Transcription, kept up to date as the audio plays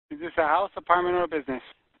this a house, apartment, or a business?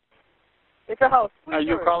 It's a house. Please, Are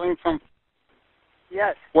you calling from?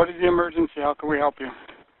 Yes. What is the emergency? How can we help you?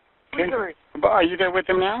 Okay. Please. Are you there with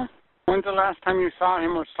him now? When's the last time you saw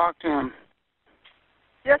him or talked to him?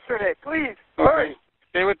 Yesterday. Please. Okay. Hurry.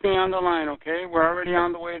 Stay with me on the line, okay? We're already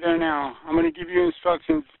on the way there now. I'm going to give you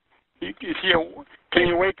instructions. Can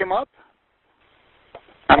you wake him up?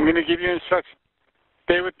 I'm going to give you instructions.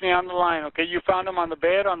 Stay with me on the line, okay? You found him on the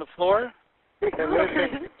bed, on the floor? Okay,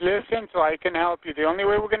 listen, so I can help you. The only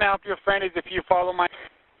way we're going to help your friend is if you follow my...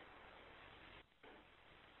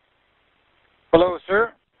 Hello,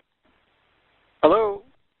 sir? Hello?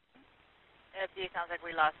 FD, sounds like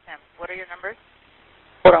we lost him. What are your numbers?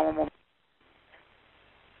 Hold on one moment.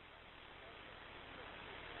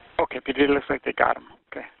 Okay, PD, it looks like they got him.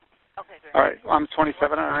 Okay. Okay, good. All right, I'm 27.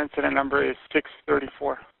 Our incident number is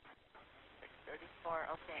 634.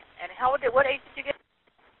 634, okay. And what age did you get?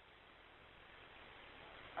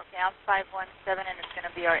 Okay, I'm 517, and it's going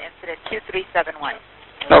to be our incident 2371.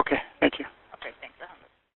 Okay, thank you.